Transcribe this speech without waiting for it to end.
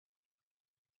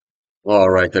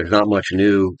All right, there's not much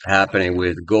new happening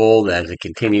with gold as it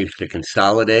continues to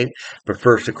consolidate. But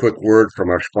first, a quick word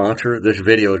from our sponsor. This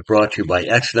video is brought to you by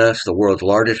XNES, the world's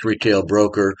largest retail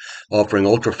broker, offering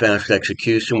ultra-fast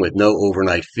execution with no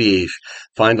overnight fees.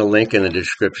 Find the link in the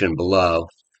description below.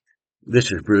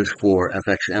 This is Bruce for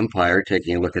FXEmpire,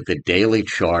 taking a look at the daily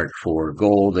chart for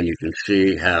gold, and you can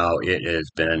see how it has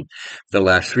been the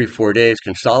last 3, 4 days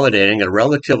consolidating at a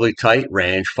relatively tight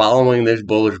range following this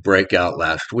bullish breakout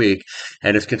last week,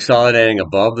 and it's consolidating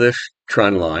above this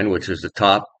trend line, which is the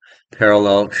top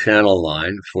parallel channel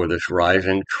line for this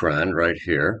rising trend right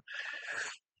here.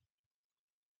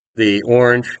 The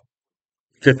orange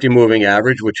 50 moving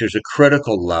average, which is a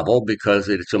critical level because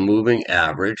it's a moving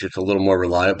average. It's a little more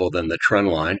reliable than the trend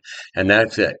line, and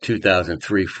that's at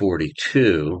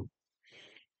 2,342.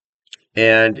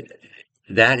 And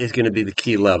that is going to be the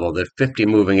key level, the 50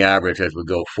 moving average as we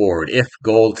go forward. If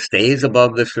gold stays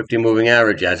above this 50 moving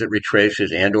average as it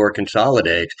retraces and or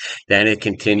consolidates, then it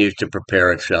continues to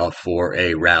prepare itself for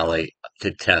a rally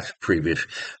to test previous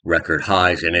record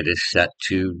highs, and it is set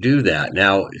to do that.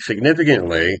 Now,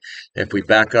 significantly, if we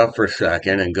back up for a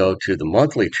second and go to the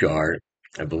monthly chart,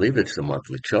 I believe it's the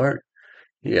monthly chart.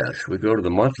 Yes, we go to the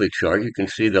monthly chart. You can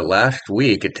see that last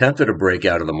week attempted a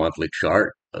breakout of the monthly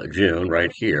chart, June,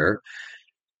 right here,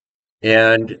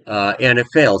 and it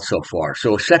failed so far.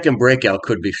 So a second breakout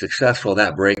could be successful.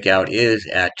 That breakout is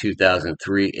at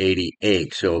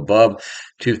 2,388. So above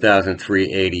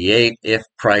 2,388, if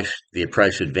the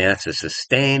price advance is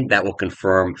sustained, that will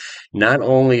confirm not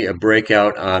only a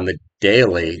breakout on the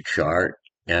daily chart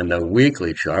and the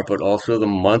weekly chart, but also the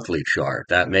monthly chart.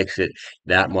 That makes it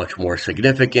that much more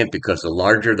significant because the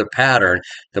larger the pattern,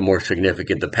 the more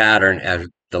significant the pattern, as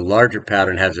the larger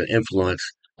pattern has an influence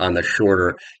on the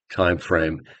shorter time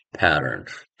frame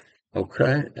patterns.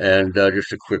 Okay, and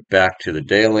just a quick back to the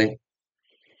daily.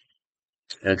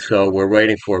 And so we're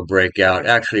waiting for a breakout.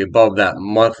 Actually, above that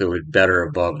month, it was better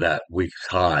above that week's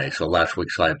high. So last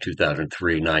week's high of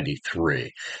 2003.93,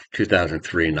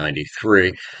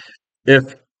 2003.93.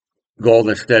 If gold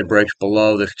instead breaks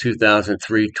below this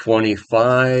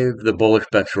 2003.25, the bullish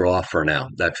bets are off for now.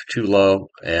 That's too low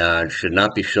and should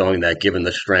not be showing that given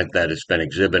the strength that it's been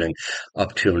exhibiting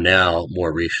up to now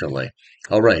more recently.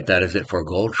 All right, that is it for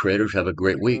gold traders. Have a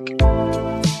great week.